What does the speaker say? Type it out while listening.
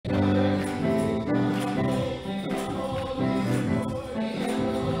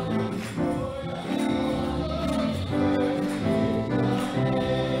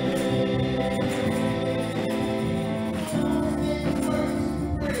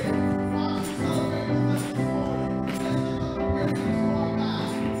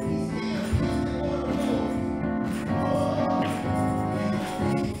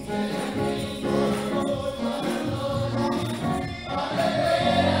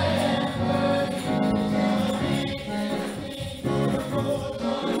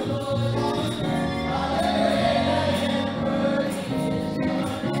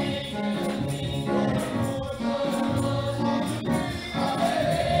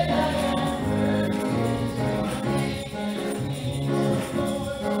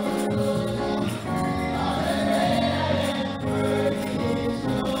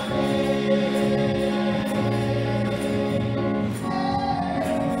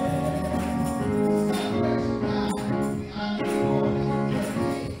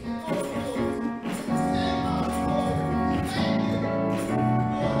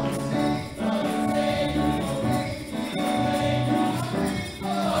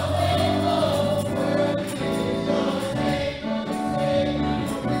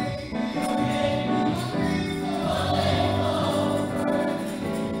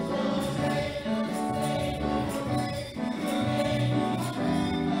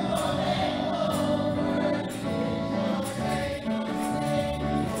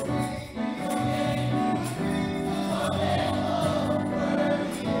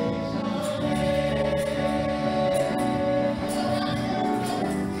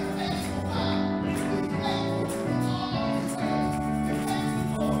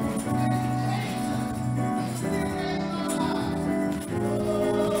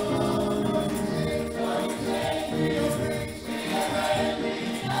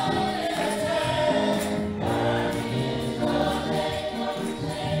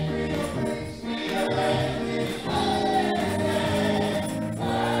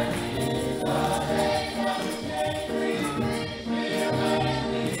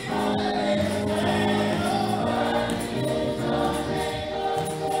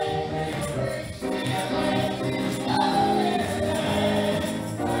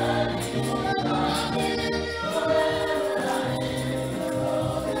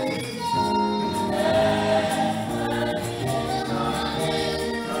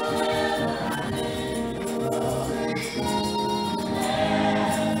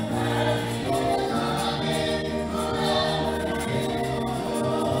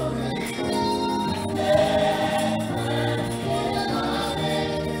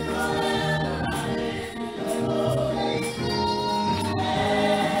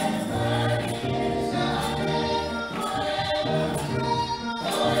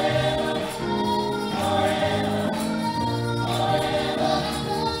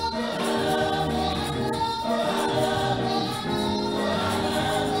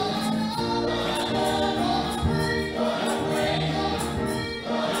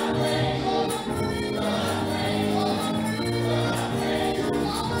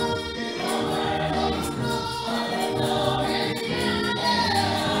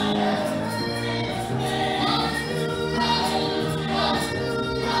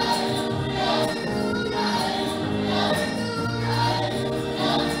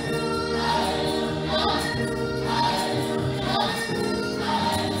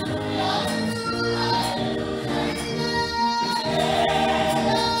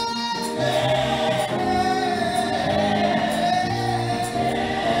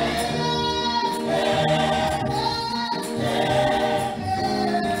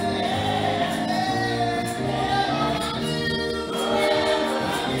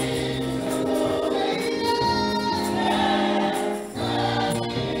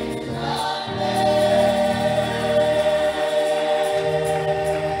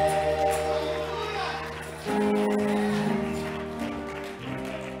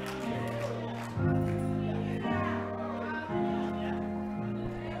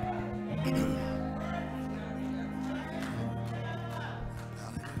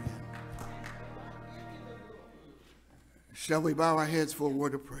Shall we bow our heads for a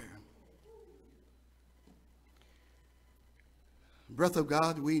word of prayer? Breath of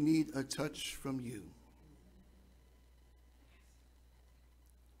God, we need a touch from you.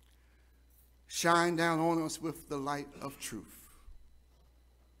 Shine down on us with the light of truth.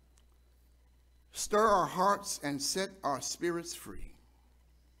 Stir our hearts and set our spirits free.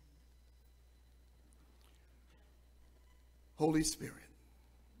 Holy Spirit,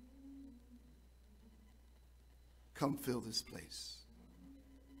 come fill this place.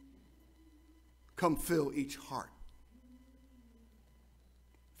 Come fill each heart.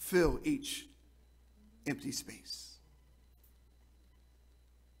 Fill each empty space.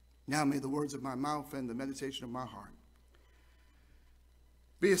 Now may the words of my mouth and the meditation of my heart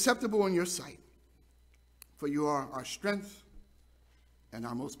be acceptable in your sight, for you are our strength and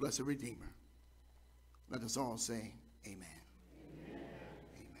our most blessed Redeemer. Let us all say amen. Amen.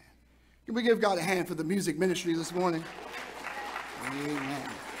 Amen. Can we give God a hand for the music ministry this morning? Amen.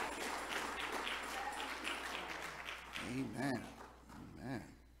 Amen. Amen.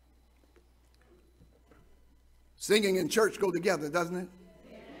 Singing and church go together, doesn't it?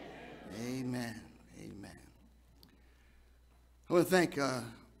 Amen. Amen. I want to thank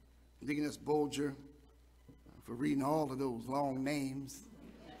Deaconess Bolger for reading all of those long names.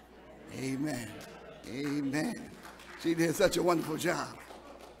 Amen. Amen. She did such a wonderful job.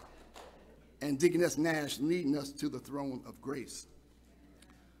 And Deaconess Nash leading us to the throne of grace.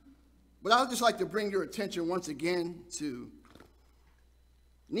 But I would just like to bring your attention once again to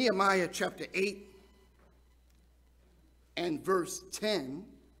Nehemiah chapter 8 and verse 10.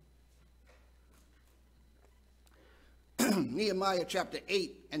 Nehemiah chapter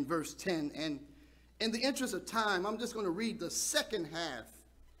 8 and verse 10. And in the interest of time, I'm just going to read the second half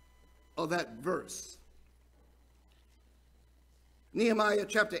of that verse. Nehemiah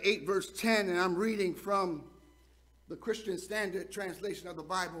chapter 8 verse 10, and I'm reading from the Christian Standard Translation of the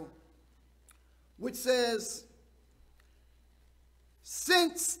Bible, which says,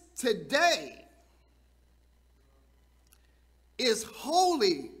 "Since today is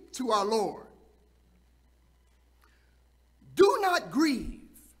holy to our Lord, do not grieve,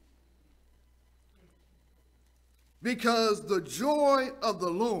 because the joy of the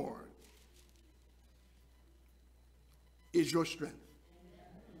Lord is your strength."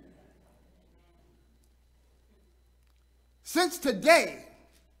 Since today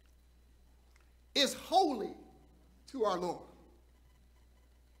is holy to our Lord,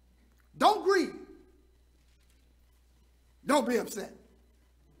 don't grieve. Don't be upset.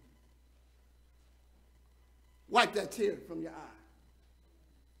 Wipe that tear from your eye.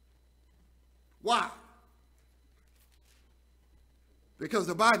 Why? Because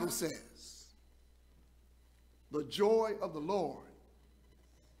the Bible says, the joy of the Lord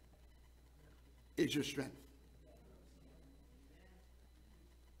is your strength.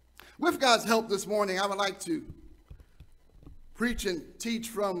 With God's help this morning, I would like to preach and teach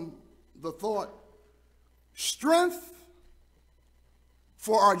from the thought, strength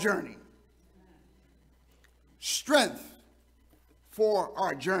for our journey. Strength for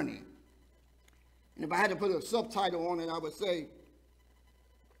our journey. And if I had to put a subtitle on it, I would say,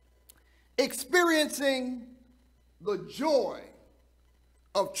 experiencing the joy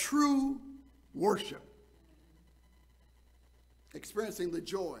of true worship. Experiencing the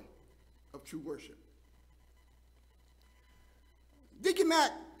joy of true worship. Deacon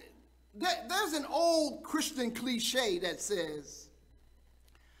Mac, there's an old Christian cliche that says,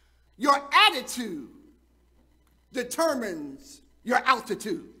 your attitude determines your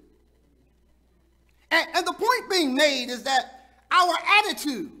altitude. And the point being made is that our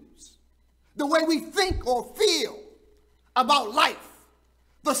attitudes, the way we think or feel about life,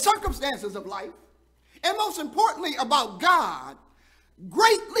 the circumstances of life, and most importantly about God,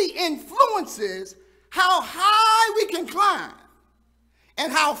 greatly influences how high we can climb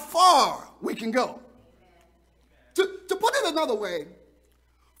and how far we can go. To put it another way,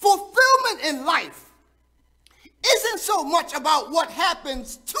 fulfillment in life isn't so much about what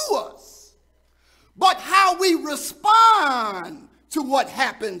happens to us, but how we respond to what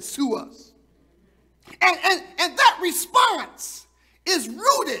happens to us. And that response is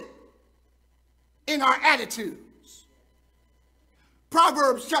rooted in our attitudes.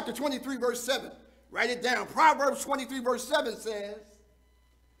 Proverbs chapter 23 verse 7. Write it down. Proverbs 23 verse 7 says,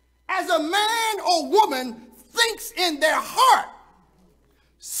 as a man or woman thinks in their heart,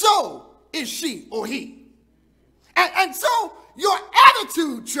 so is she or he. And so your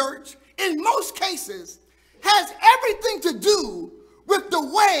attitude, church, in most cases, has everything to do with the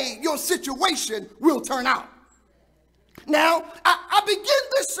way your situation will turn out. Now, I begin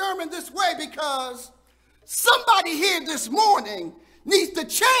this sermon this way because Somebody here this morning needs to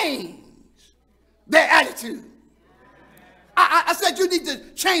change their attitude. I said you need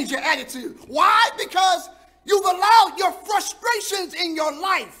to change your attitude. Why? Because you've allowed your frustrations in your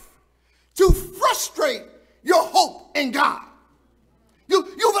life to frustrate your hope in God.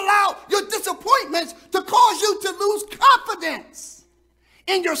 You've allowed your disappointments to cause you to lose confidence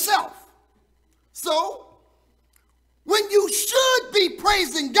in yourself. So, when you should be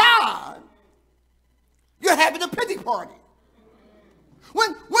praising God, you're having a pity party.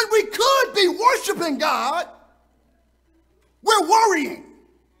 When we could be worshiping God, we're worrying.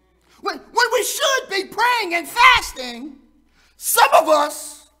 When we should be praying and fasting, some of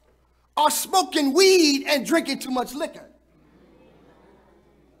us are smoking weed and drinking too much liquor.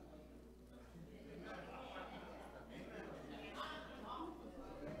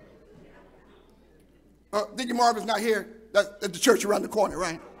 Deacon Marvin's not here. That's at the church around the corner,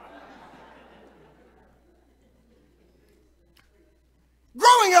 right?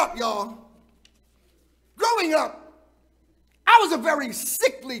 Growing up, y'all, I was a very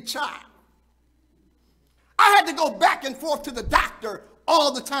sickly child. I had to go back and forth to the doctor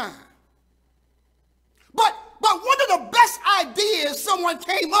all the time. But one of the best ideas someone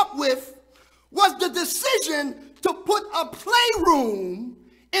came up with was the decision to put a playroom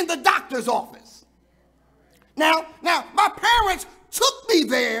in the doctor's office. Now, my parents took me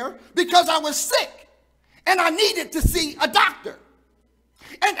there because I was sick and I needed to see a doctor.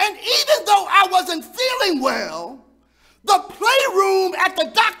 And even though I wasn't feeling well, the playroom at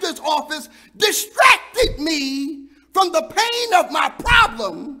the doctor's office distracted me from the pain of my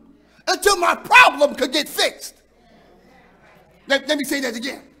problem until my problem could get fixed. Let me say that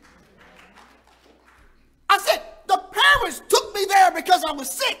again. I said, the parents took me there because I was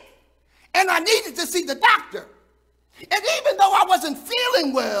sick and I needed to see the doctor. And even though I wasn't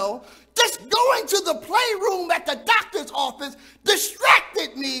feeling well, just going to the playroom at the doctor's office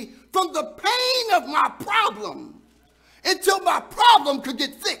distracted me from the pain of my problem until my problem could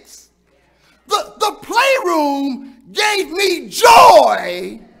get fixed. The playroom gave me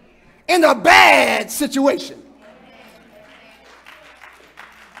joy in a bad situation.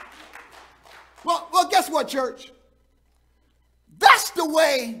 Well, guess what, church? That's the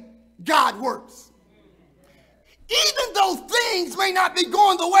way God works. Even though things may not be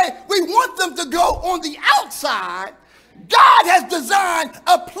going the way we want them to go on the outside, God has designed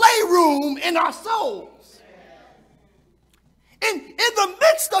a playroom in our souls. In the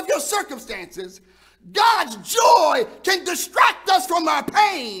midst of your circumstances, God's joy can distract us from our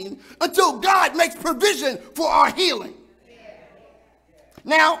pain until God makes provision for our healing.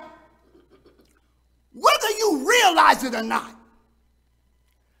 Now, whether you realize it or not,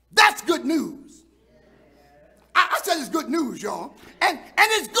 that's good news. I said it's good news, y'all. And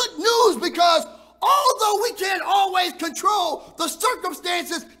it's good news because although we can't always control the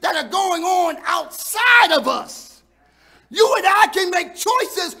circumstances that are going on outside of us, you and I can make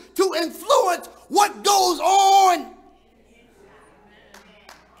choices to influence what goes on.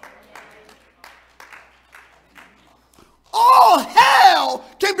 All hell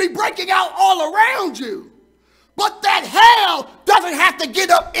can be breaking out all around you, but that hell doesn't have to get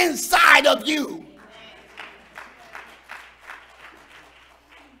up inside of you.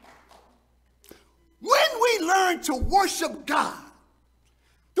 When we learn to worship God,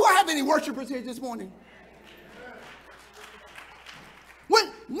 do I have any worshipers here this morning? When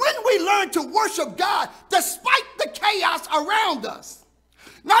we learn to worship God, despite the chaos around us,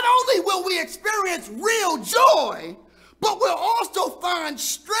 not only will we experience real joy, but we'll also find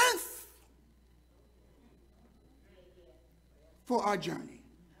strength for our journey.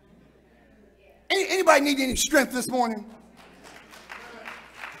 Anybody need any strength this morning?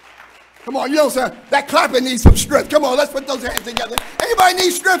 Come on, you know, sir, that clapping needs some strength. Come on, let's put those hands together. Anybody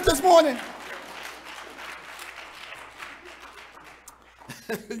need strength this morning?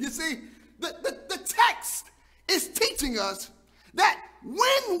 You see, the text is teaching us that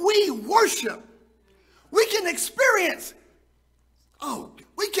when we worship, we can experience, you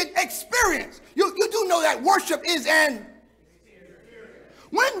do know that worship is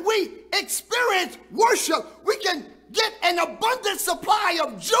when we experience worship, we can get an abundant supply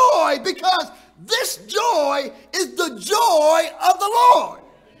of joy because this joy is the joy of the Lord.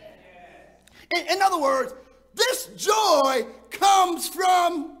 In other words, this joy comes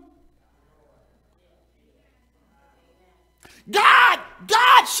from God.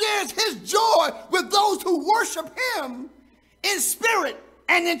 God shares his joy with those who worship him in spirit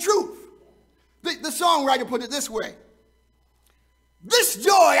and in truth. The songwriter put it this way: this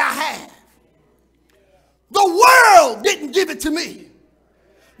joy I have, the world didn't give it to me.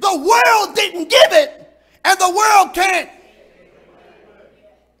 The world didn't give it, And the world can't.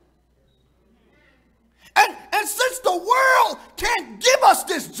 And since the world can't give us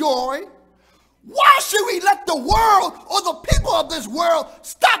this joy, why should we let the world or the people of this world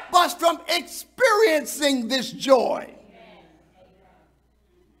stop us from experiencing this joy?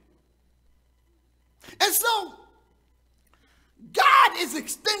 And so, God is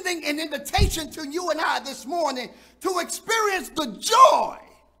extending an invitation to you and I this morning to experience the joy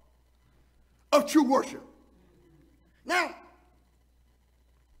of true worship. Now,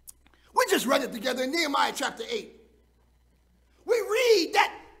 we just read it together in Nehemiah chapter 8. We read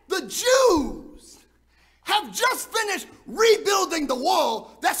that the Jews have just finished rebuilding the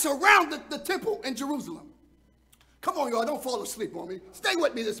wall that surrounded the temple in Jerusalem. Come on, y'all, don't fall asleep on me. Stay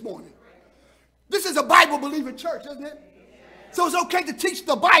with me this morning. This is a Bible-believing church, isn't it? So it's okay to teach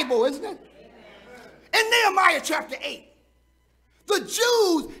the Bible, isn't it? In Nehemiah chapter 8, the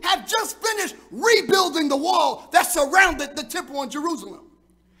Jews have just finished rebuilding the wall that surrounded the temple in Jerusalem.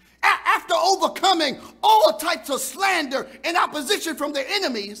 After overcoming all types of slander and opposition from their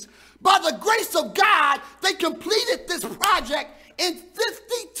enemies, by the grace of God, they completed this project in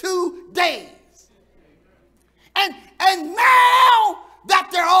 52 days. And now that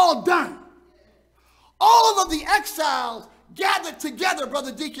they're all done, all of the exiles gathered together,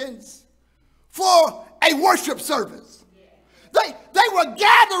 brother deacons, for a worship service. They were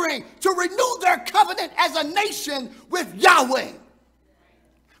gathering to renew their covenant as a nation with Yahweh.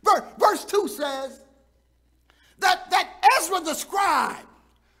 Verse 2 says that Ezra the scribe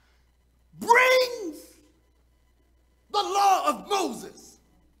brings the law of Moses,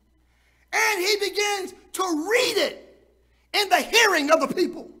 and he begins to read it in the hearing of the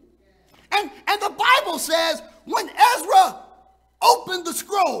people. And the Bible says when Ezra opened the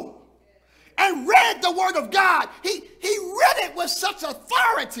scroll and read the word of God, he read it with such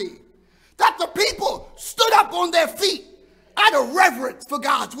authority that the people stood up on their feet out of reverence for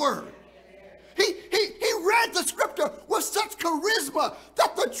God's word. He read the scripture with such charisma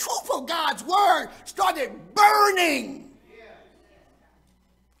that the truth of God's word started burning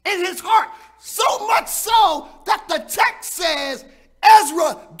in his heart. So much so that the text says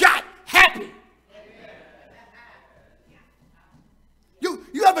Ezra got happy.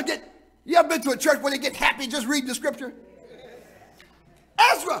 You ever been to a church where they get happy just reading the scripture?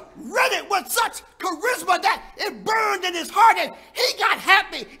 Ezra read it with such charisma that it burned in his heart and he got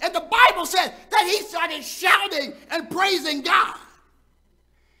happy. And the Bible says that he started shouting and praising God.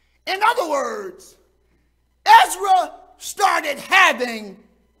 In other words, Ezra started having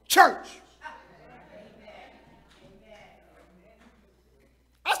church.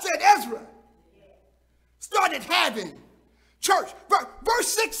 I said Ezra started having church. Verse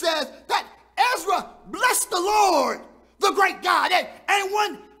 6 says that Ezra blessed the Lord, the great God. And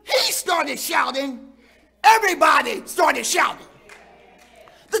when he started shouting, everybody started shouting.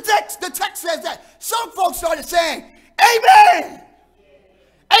 The text says that some folks started saying, amen,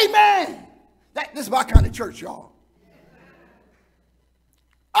 amen. This is my kind of church, y'all.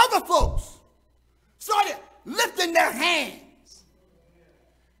 Other folks started lifting their hands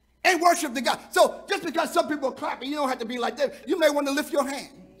and worship the God. So just because some people are clapping, you don't have to be like them. You may want to lift your hands.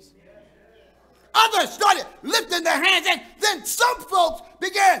 Others started lifting their hands, and then some folks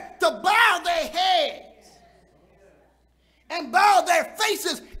began to bow their heads and bow their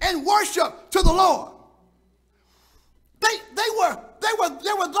faces and worship to the Lord.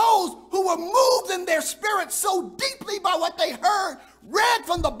 There were those who were moved in their spirit so deeply by what they heard read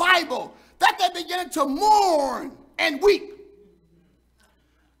from the Bible that they began to mourn and weep.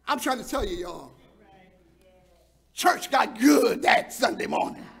 I'm trying to tell you, y'all, church got good that Sunday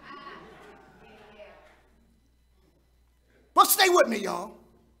morning. But stay with me, y'all.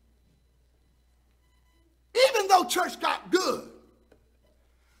 Even though church got good,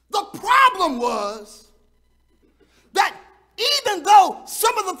 the problem was that even though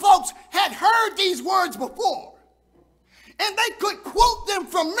some of the folks had heard these words before, and they could quote them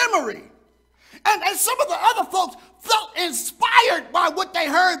from memory, and some of the other folks felt inspired by what they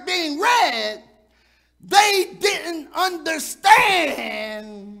heard being read, they didn't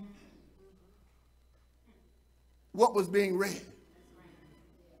understand what was being read.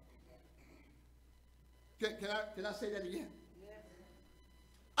 Can I say that again?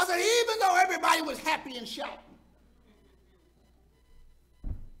 I said, even though everybody was happy and shouting,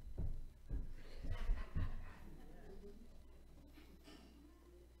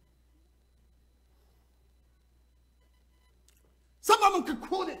 some of them could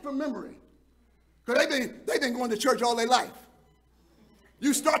quote it from memory because they've been going to church all their life.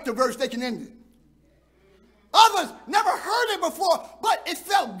 You start the verse, they can end it. Others never heard it before, but it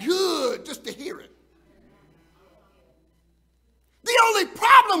felt good just to hear it. The only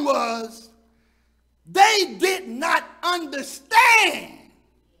problem was they did not understand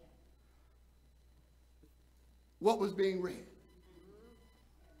what was being read.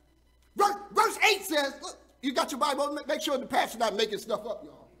 Verse 8 says, look, you got your Bible, make sure the pastor's not making stuff up,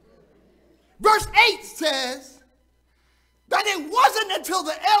 y'all. Verse 8 says that it wasn't until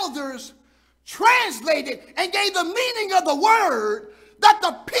the elders translated and gave the meaning of the word that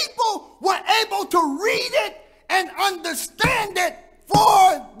the people were able to read it and understand it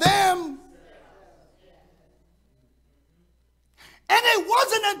for them. And it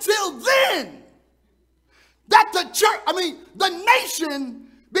wasn't until then that the nation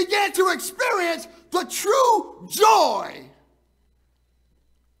began to experience the true joy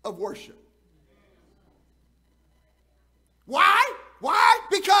of worship. Why? Why?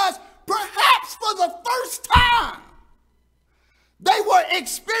 Because perhaps for the first time, they were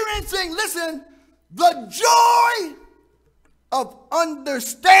experiencing, listen, the joy of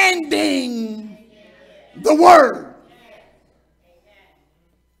understanding the word.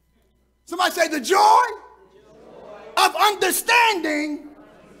 Somebody say the joy of understanding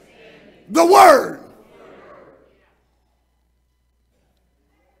the word.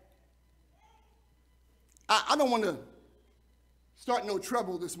 I don't want to start no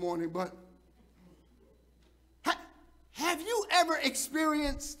trouble this morning, but have you ever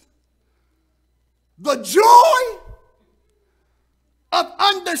experienced the joy of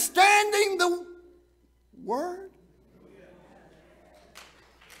understanding the word?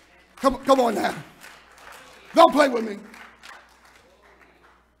 Come on now. Don't play with me.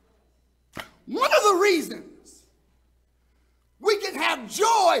 One of the reasons we can have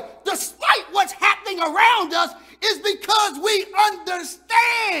joy despite what's happening around us is because we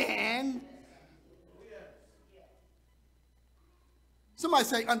understand. Somebody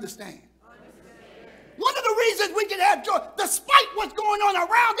say understand. One of the reasons we can have joy despite what's going on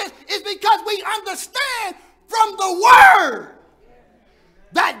around us is because we understand from the word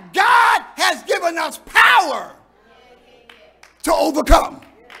that God has given us power to overcome.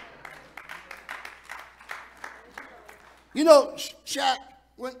 You know, Shaq,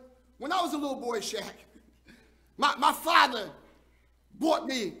 when I was a little boy, Shaq, my father bought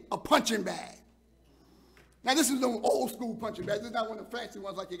me a punching bag. Now, this is no old school punching bag. This is not one of the fancy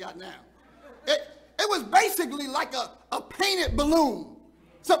ones like you got now. It was basically like a painted balloon.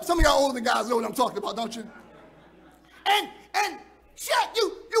 Some of y'all older guys know what I'm talking about, don't you? And Shaq,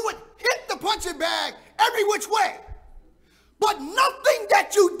 you would hit the punching bag every which way. But nothing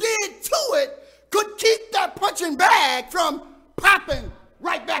that you did to it could keep that punching bag from popping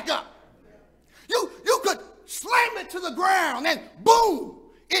right back up. You could slam it to the ground and boom,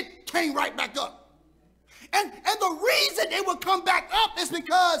 it came right back up. And the reason it would come back up is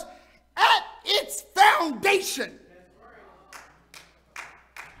because at its foundation,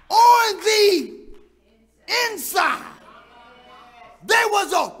 on the inside, there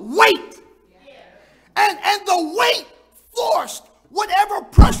was a weight. And the weight forced whatever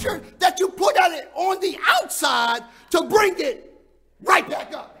pressure that you put on it on the outside to bring it right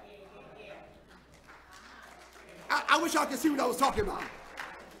back up. I wish y'all could see what I was talking about.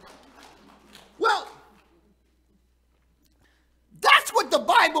 Well, that's what the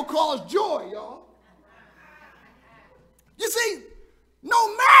Bible calls joy, y'all. You see,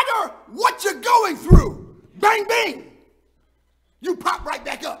 no matter what you're going through, bang, bang, you pop right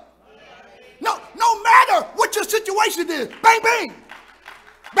back up. No matter what your situation is, bang, bang,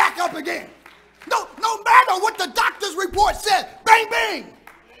 back up again. No matter what the doctor's report said, bang, bang,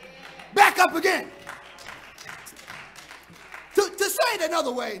 back up again. To say it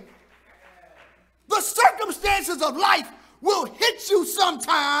another way, the circumstances of life will hit you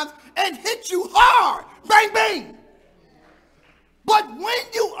sometimes and hit you hard, bang, bang. But when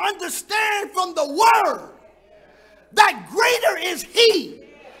you understand from the word that greater is he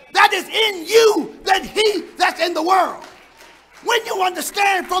that is in you than he that's in the world. When you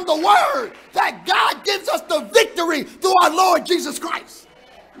understand from the word that God gives us the victory through our Lord Jesus Christ.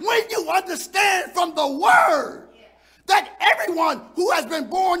 When you understand from the word that everyone who has been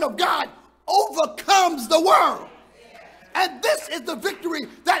born of God overcomes the world. And this is the victory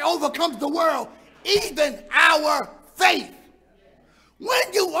that overcomes the world, even our faith.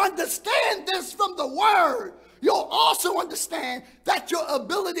 When you understand this from the word, you'll also understand that your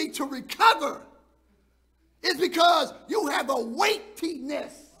ability to recover is because you have a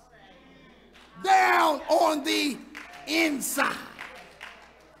weightiness down on the inside.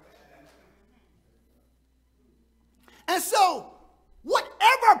 And so,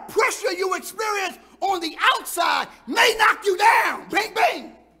 whatever pressure you experience on the outside may knock you down, bang,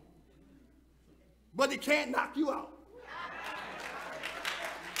 bang, but it can't knock you out.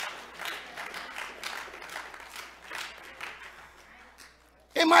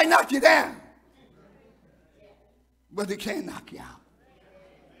 It might knock you down, but it can't knock you out.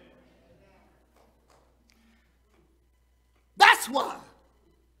 That's why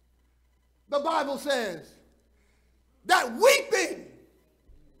the Bible says that weeping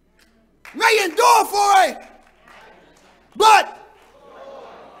may endure for a, but,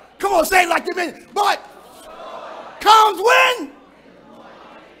 come on, say it like you mean it, but comes when?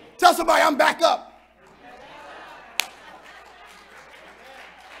 Tell somebody, I'm back up.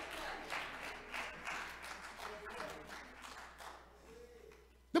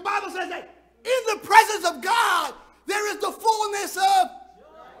 The Bible says that in the presence of God, there is the fullness of.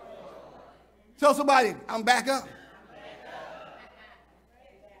 Tell somebody, I'm back up.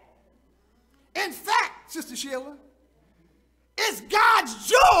 In fact, Sister Sheila, it's God's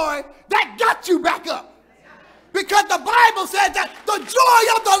joy that got you back up. Because the Bible says that the joy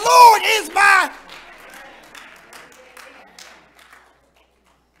of the Lord is my.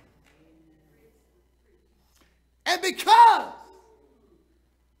 And because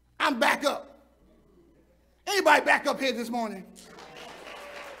I'm back up. Anybody back up here this morning?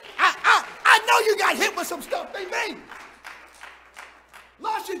 I know you got hit with some stuff. Bing, bing.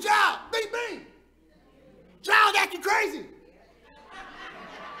 Lost your job. Bing, bing. Child acting crazy.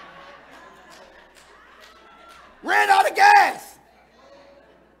 Ran out of gas.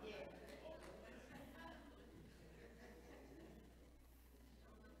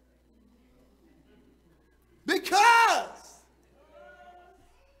 Because.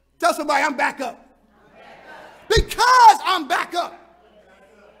 Tell somebody, I'm back up. Because I'm back up.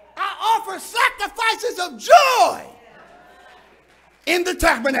 I offer sacrifices of joy in the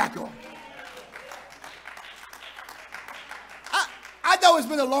tabernacle. I know it's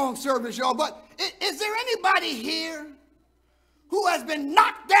been a long service, y'all, but is there anybody here who has been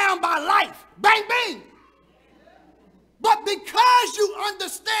knocked down by life? Bang, bang. But because you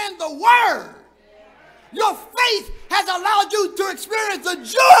understand the word, your faith has allowed you to experience the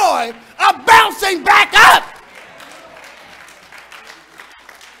joy of bouncing back up.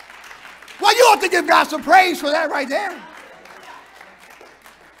 Well, you ought to give God some praise for that right there.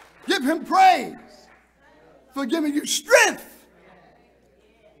 Give him praise for giving you strength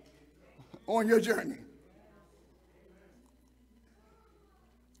on your journey.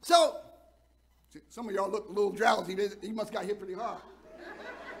 So, some of y'all look a little drowsy. He must have got hit pretty hard.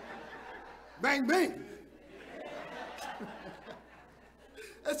 Bang, bang.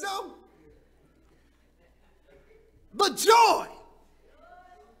 And so, the joy.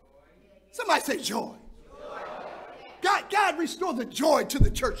 Somebody say joy. God restored the joy to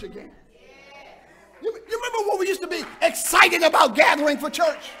the church again. You remember when we used to be excited about gathering for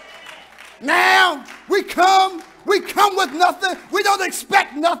church? Now, we come with nothing. We don't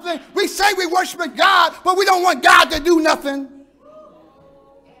expect nothing. We say we worship God, but we don't want God to do nothing.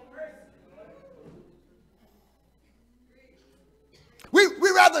 We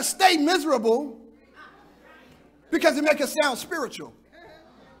rather stay miserable because it makes us sound spiritual.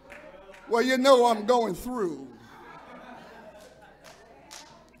 Well, you know I'm going through.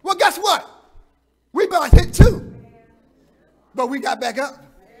 Well, guess what? We got hit too, but we got back up.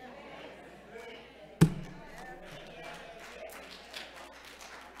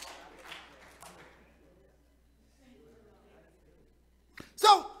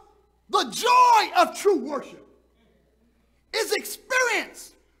 So, the joy of true worship is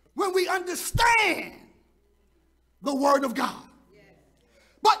experienced when we understand the word of God.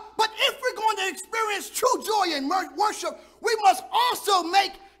 But if we're going to experience true joy in worship, we must also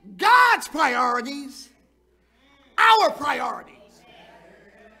make God's priorities our priorities.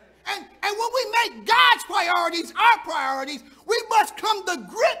 And when we make God's priorities our priorities, we must come to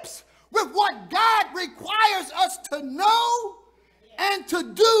grips with what God requires us to know and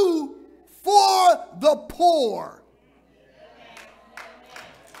to do for the poor.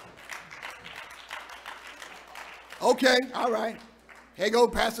 Okay, all right. Here go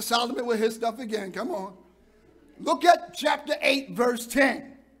Pastor Solomon with his stuff again. Come on. Look at chapter 8, verse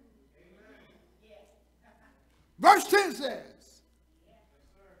 10. Verse 10 says,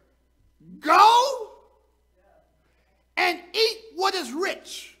 go and eat what is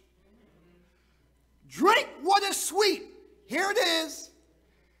rich. Drink what is sweet. Here it is.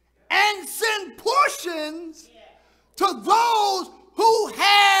 And send portions to those who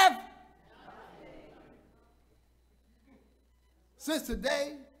have. Since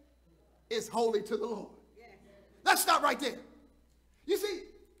today is holy to the Lord. Let's stop right there. You see,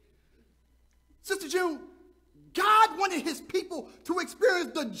 Sister June, God wanted his people to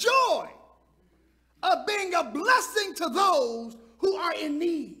experience the joy of being a blessing to those who are in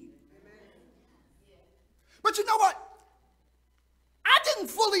need. But you know what? I didn't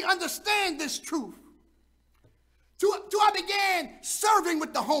fully understand this truth till I began serving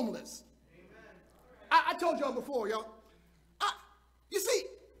with the homeless. I told y'all before, y'all. You see,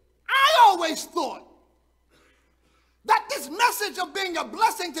 I always thought that this message of being a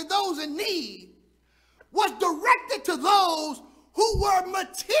blessing to those in need was directed to those who were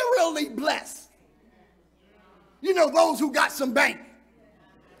materially blessed. You know, those who got some bank,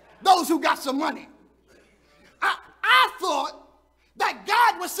 those who got some money. I thought that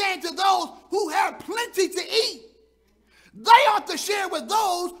God was saying to those who have plenty to eat, they ought to share with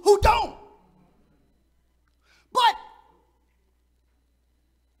those who don't. But,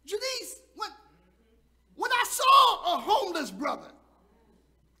 Janice, when I saw a homeless brother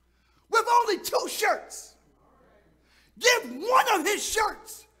with only 2 shirts give one of his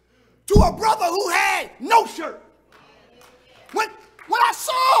shirts to a brother who had no shirt, when I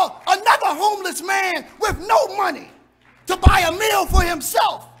saw another homeless man with no money to buy a meal for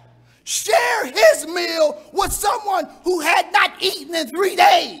himself share his meal with someone who had not eaten in 3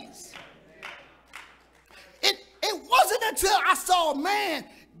 days, it wasn't until I saw a man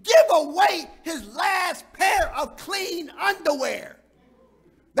give away his last pair of clean underwear.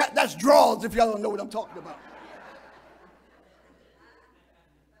 That's drawers, if y'all don't know what I'm talking about.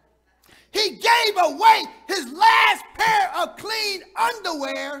 He gave away his last pair of clean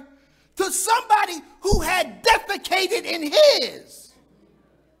underwear to somebody who had defecated in his.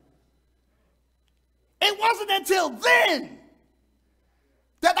 It wasn't until then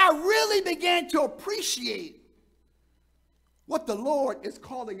that I really began to appreciate what the Lord is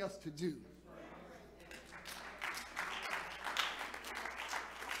calling us to do.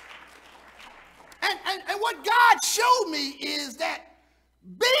 And what God showed me is that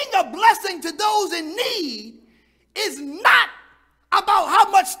being a blessing to those in need is not about how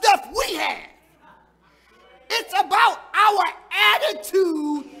much stuff we have. It's about our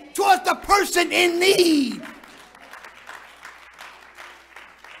attitude towards the person in need.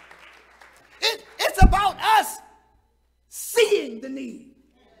 It's about us seeing the need.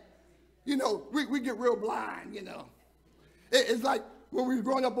 You know, we get real blind, you know. It's like when we were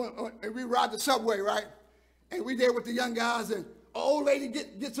growing up and we ride the subway, right? And we there with the young guys and an old lady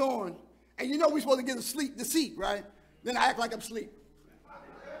gets on. And you know we're supposed to get the seat, right? Then I act like I'm asleep.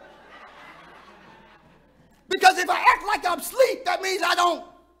 Because if I act like I'm asleep, that means I don't.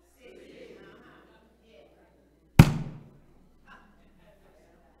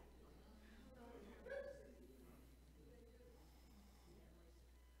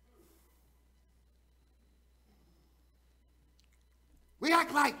 We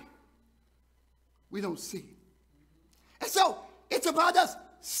act like we don't see. And so it's about us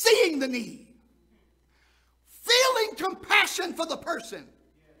seeing the need, feeling compassion for the person,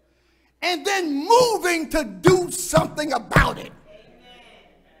 and then moving to do something about it.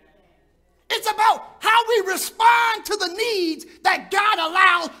 It's about how we respond to the needs that God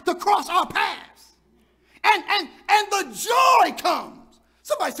allows to cross our paths. And the joy comes.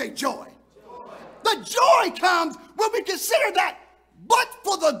 Somebody say joy. The joy comes when we consider that but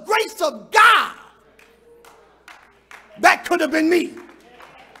for the grace of God, that could have been me.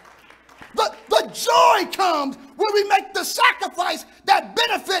 The joy comes when we make the sacrifice that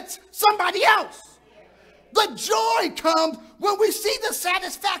benefits somebody else. The joy comes when we see the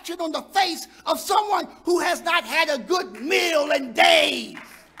satisfaction on the face of someone who has not had a good meal in days.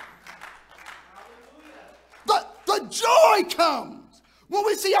 The joy comes when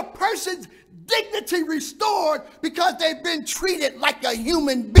we see a person's dignity restored because they've been treated like a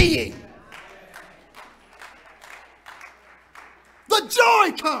human being. The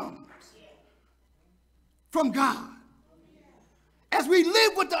joy comes from God as we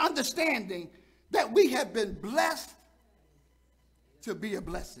live with the understanding that we have been blessed to be a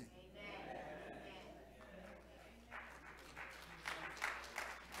blessing.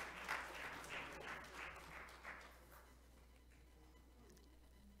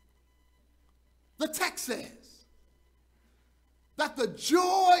 The text says that the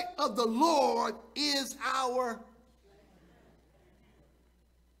joy of the Lord is our.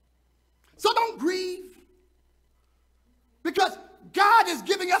 So don't grieve, because God is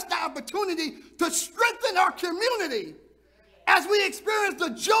giving us the opportunity to strengthen our community as we experience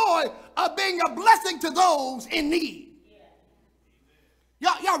the joy of being a blessing to those in need.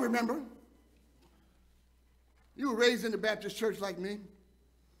 Y'all remember? You were raised in the Baptist church like me.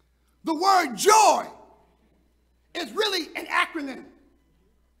 The word joy is really an acronym.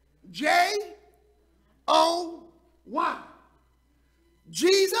 J-O-Y.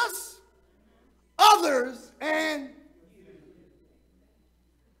 Jesus, others, and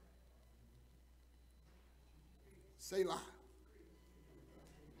Selah.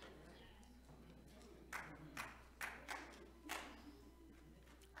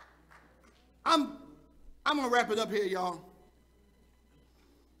 I'm going to wrap it up here, y'all.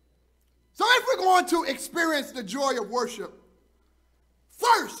 So if we're going to experience the joy of worship,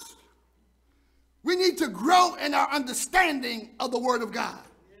 first, we need to grow in our understanding of the Word of God.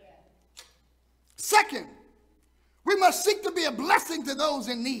 Second, we must seek to be a blessing to those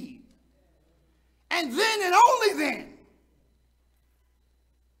in need. And then and only then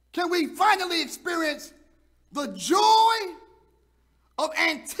can we finally experience the joy of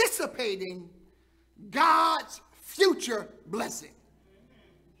anticipating God's future blessing.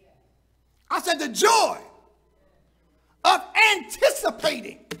 I said the joy of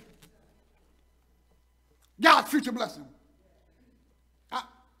anticipating God's future blessing.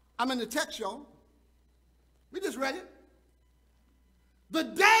 I'm in the text, y'all. We just read it. The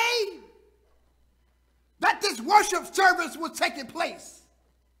day that this worship service was taking place,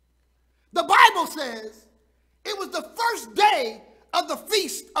 the Bible says it was the first day of the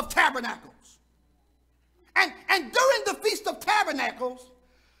Feast of Tabernacles. And during the Feast of Tabernacles,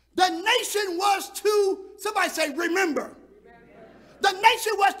 the nation was to, somebody say, remember. The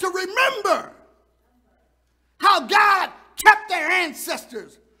nation was to remember how God kept their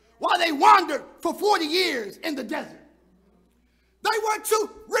ancestors while they wandered for 40 years in the desert. They were to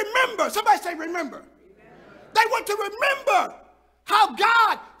remember. Somebody say remember. They were to remember how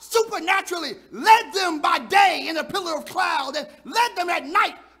God supernaturally led them by day in a pillar of cloud and led them at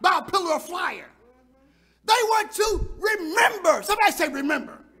night by a pillar of fire. They were to remember. Somebody say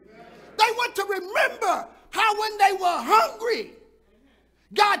remember. They were to remember how when they were hungry,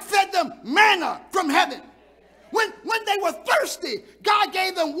 God fed them manna from heaven. When they were thirsty, God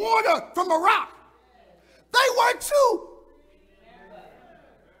gave them water from a rock. They were to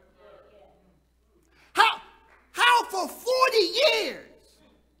how for 40 years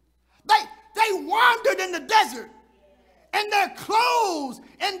they wandered in the desert and their clothes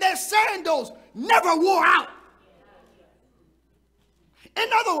and their sandals never wore out. In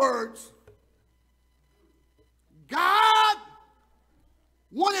other words, God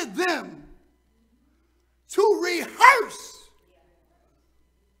wanted them to rehearse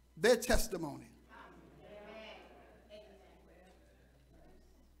their testimony.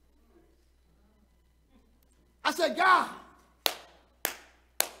 I said, God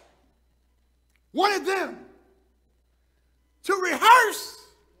wanted them to rehearse.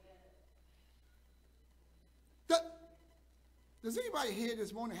 Does anybody here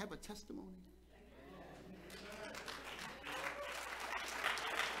this morning have a testimony?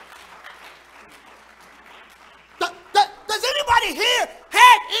 Does anybody here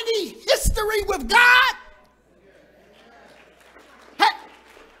have any history with God?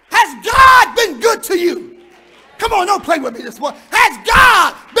 Has God been good to you? Come on, don't play with me this morning. Has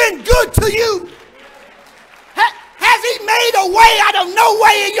God been good to you? Has he made a way out of no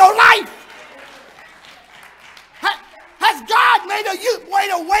way in your life? Has God made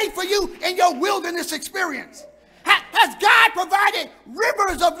a way for you in your wilderness experience? Has God provided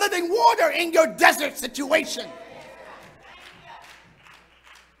rivers of living water in your desert situation?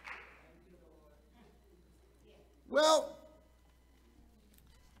 Well,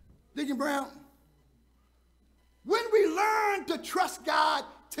 Deacon Brown, when we learn to trust God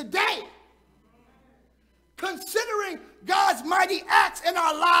today, considering God's mighty acts in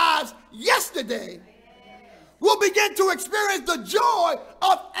our lives yesterday, we'll begin to experience the joy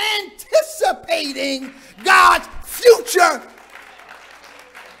of anticipating God's future.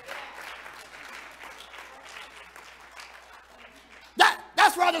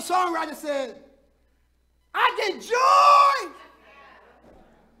 That's why the songwriter said, I get joy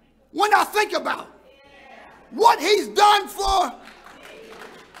when I think about what he's done for.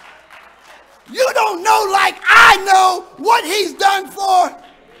 You don't know like I know what he's done for.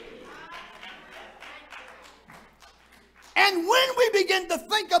 And when we begin to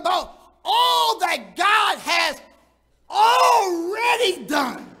think about all that God has already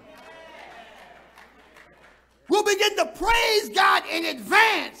done, we'll begin to praise God in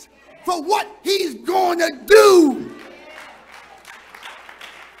advance for what he's going to do.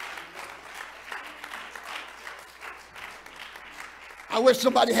 I wish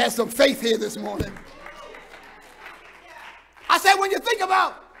somebody had some faith here this morning. I said, when you think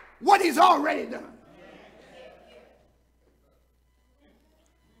about what he's already done,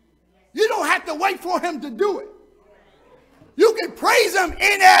 you don't have to wait for him to do it. You can praise him in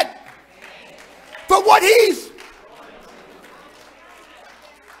it for what he's.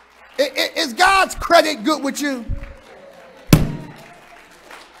 Is God's credit good with you?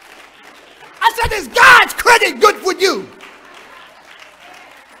 I said, is God's credit good with you?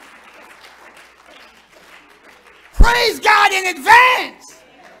 Praise God in advance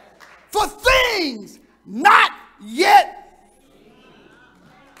for things not yet.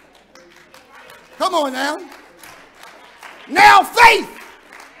 Come on now. Now faith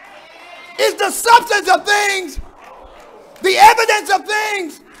is the substance of things, the evidence of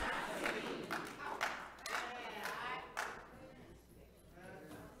things.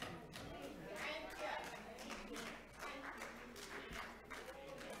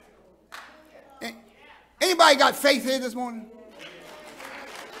 Anybody got faith here this morning?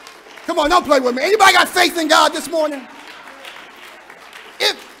 Come on, don't play with me. Anybody got faith in God this morning?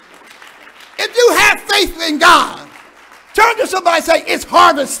 If you have faith in God, turn to somebody and say, it's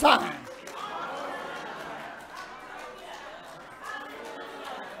harvest time.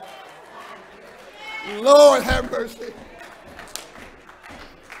 Lord have mercy.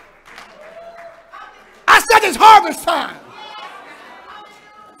 I said it's harvest time.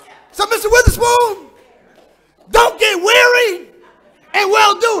 So Mr. Witherspoon, don't get weary in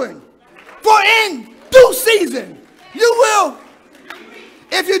well doing, for in due season you will,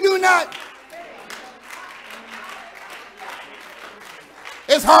 if you do not.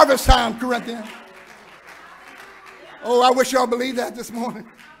 It's harvest time, Corinthians. Oh, I wish y'all believed that this morning.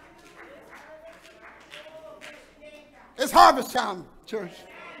 It's harvest time, church.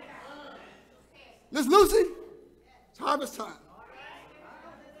 Miss Lucy, it's harvest time.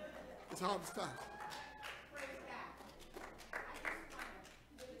 It's harvest time.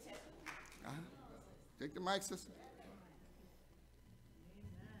 Take the mic, sister.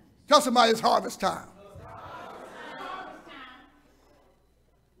 Tell somebody it's harvest time.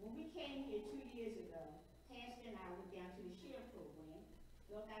 When we came here 2 years ago, Pastor and I went down to the share program,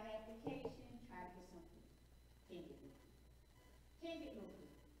 filled out an application, tried to get something. Can't get no food. Can't get no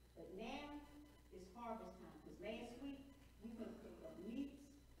food. But now it's harvest time. Because last week we went to pick up meats,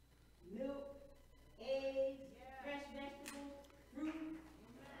 milk, eggs, fresh vegetables, fruit.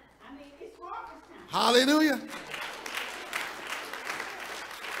 I mean, it's harvest time. Hallelujah.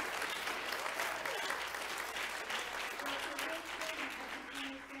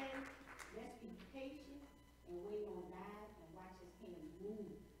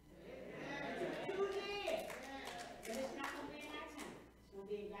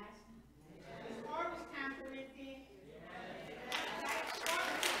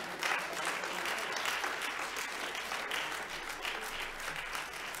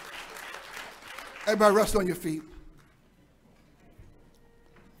 Everybody rest on your feet.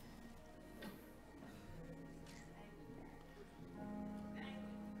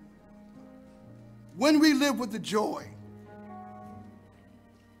 When we live with the joy,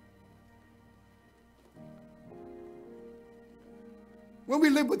 when we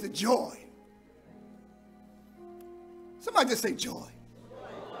live with the joy, somebody just say joy.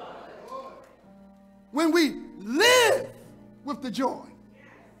 When we live with the joy,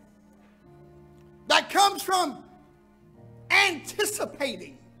 that comes from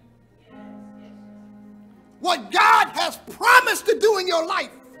anticipating what God has promised to do in your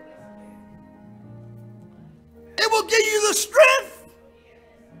life. It will give you the strength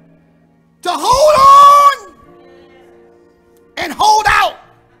to hold on and hold out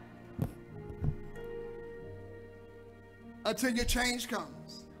until your change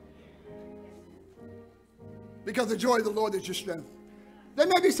comes. Because the joy of the Lord is your strength. There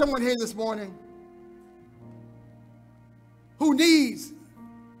may be someone here this morning who needs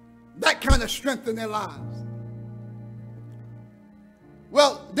that kind of strength in their lives.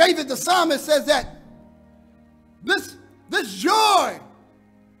 Well, David the psalmist says that this joy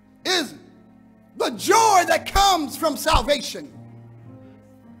is the joy that comes from salvation.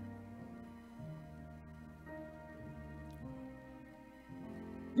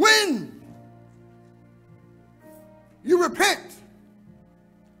 When you repent,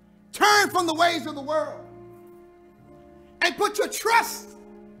 turn from the ways of the world, and put your trust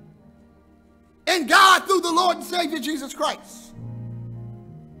in God through the Lord and Savior Jesus Christ,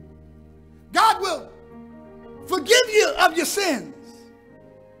 God will forgive you of your sins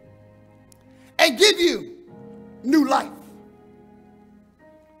and give you new life.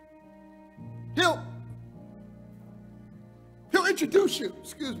 He'll introduce you,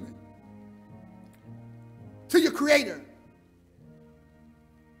 to your Creator.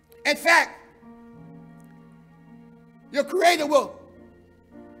 In fact, your Creator will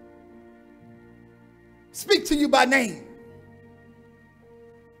speak to you by name.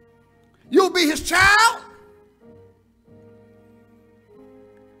 You'll be His child,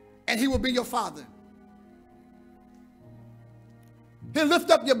 and He will be your Father. He'll lift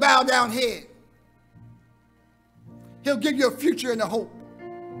up your bowed down head. He'll give you a future and a hope.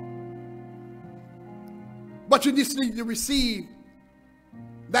 But you just need to receive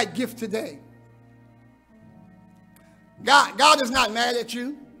that gift today. God is not mad at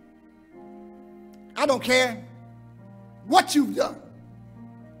you. I don't care what you've done.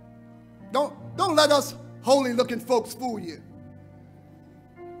 Don't let us holy looking folks fool you.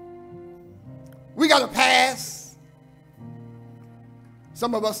 We got a past.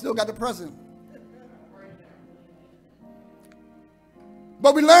 Some of us still got the present.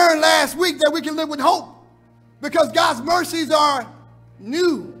 But we learned last week that we can live with hope because God's mercies are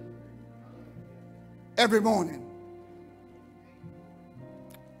new every morning.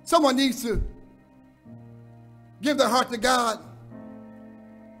 Someone needs to give their heart to God.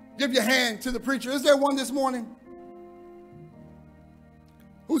 Give your hand to the preacher. Is there one this morning?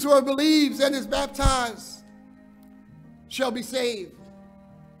 Whosoever believes and is baptized shall be saved.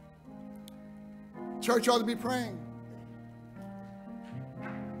 Church ought to be praying.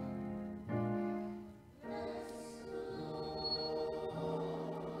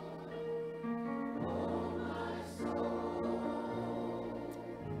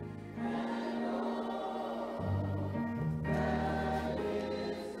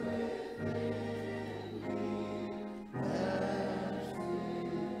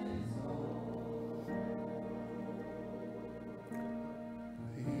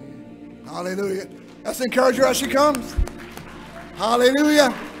 Hallelujah. Let's encourage her as she comes.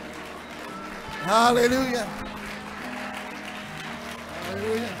 Hallelujah. Hallelujah.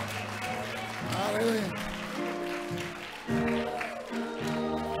 Hallelujah. Hallelujah.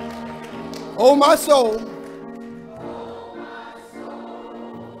 Oh, my soul.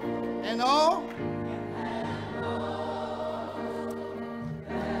 And all.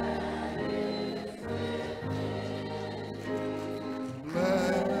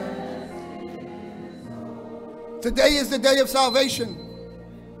 Today is the day of salvation.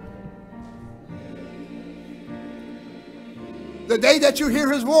 The day that you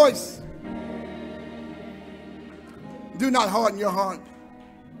hear his voice. Do not harden your heart.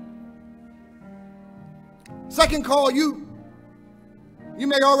 Second call, you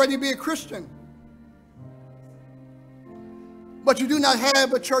may already be a Christian, but you do not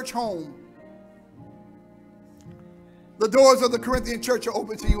have a church home. The doors of the Corinthian church are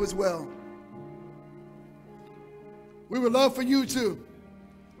open to you as well. We would love for you to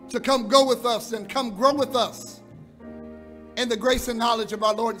come go with us and come grow with us in the grace and knowledge of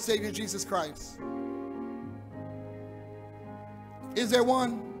our Lord and Savior Jesus Christ. Is there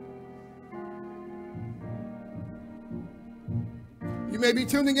one? You may be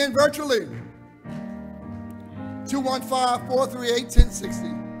tuning in virtually.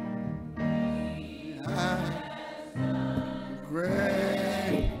 215-438-1060.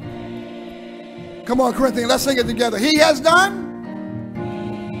 Great. Come on, Corinthians, let's sing it together. He has done.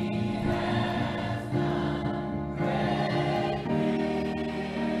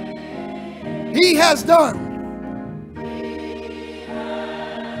 He has done.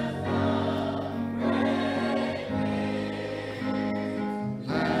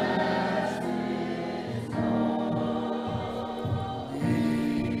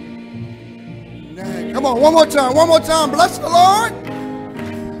 Come on, one more time, one more time. Bless the Lord.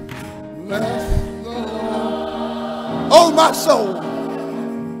 Bless the Lord. Oh, my soul.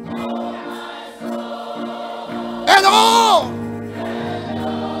 And all.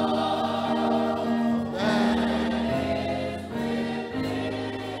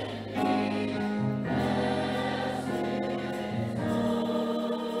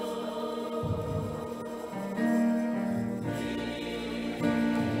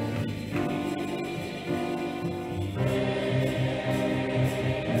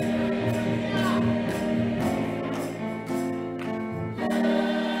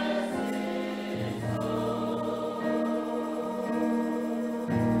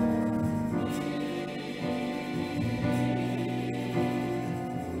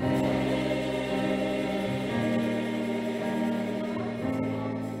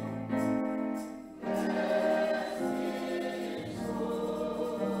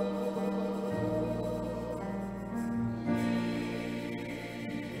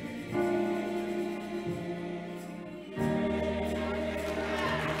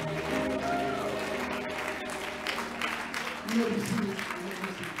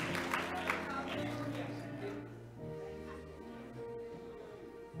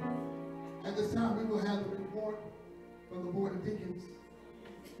 At this time, we will have a report from the Board of Deacons.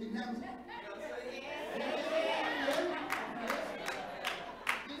 Deacon Hamilton?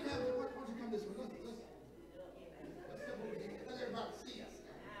 Deacon Hamilton, why don't you come this way? Let's step over here. Let everybody see us.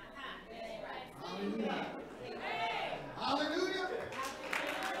 Hallelujah. Hallelujah.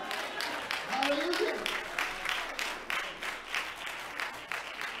 Hallelujah.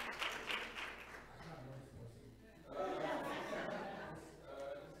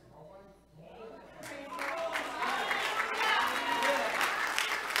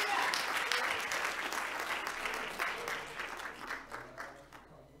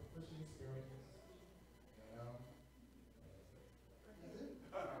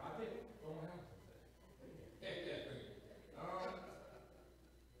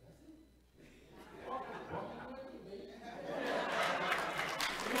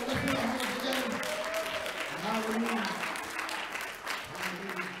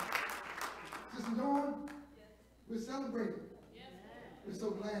 celebrating. We're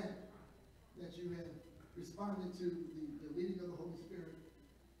so glad that you have responded to the leading of the Holy Spirit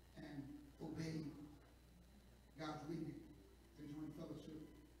and obeyed God's leading to join fellowship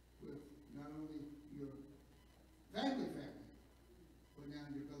with not only your family, but now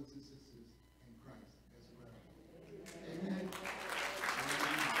your brothers and sisters in Christ as well. Amen.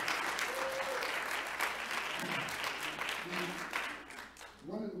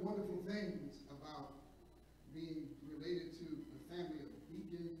 One of the wonderful things about being related to the family of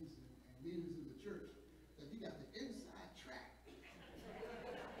deacons and leaders in the church, that you got the inside track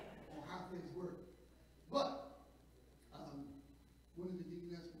on how things work. But one of the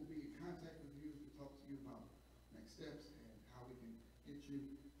deaconess will be in contact with you to talk to you about next steps and how we can get you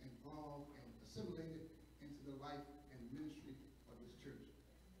involved and assimilated into the life and ministry of this church.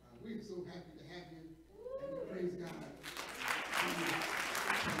 We are so happy to have you, and we praise God.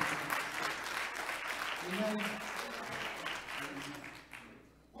 Amen.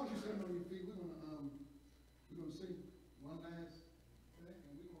 Why don't you stand on your feet? We're gonna sing one last thing,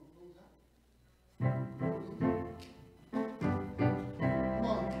 and we're gonna close out. Come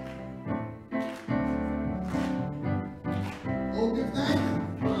on. Oh, give thanks.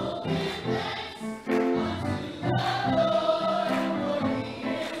 Oh, give thanks unto the Lord, for He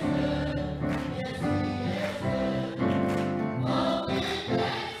is good. Yes, He is good. Oh, give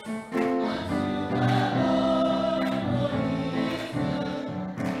thanks unto the Lord, for He is good.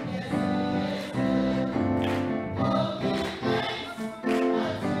 Yes, He is good. Oh, give thanks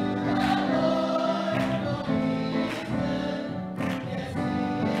unto the Lord, for He is good. Yes, He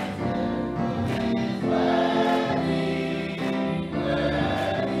is good. For He is worthy, worthy,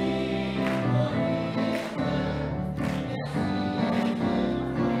 for He is good. Yes, He is good.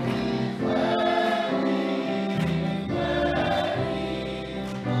 For He is worthy, worthy,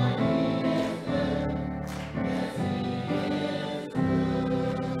 for He is good. Yes, He is good.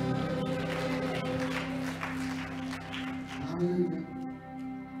 Hallelujah.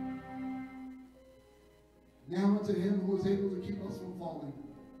 Now unto Him who is able to keep us from falling,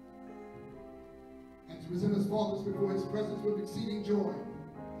 and to present us faultless before His presence with exceeding joy.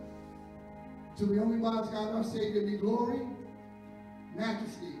 To the only wise God, our Savior, be glory,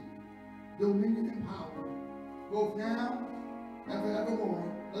 majesty, dominion, and power, both now and forevermore.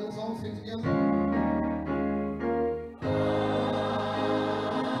 Let us all sing together.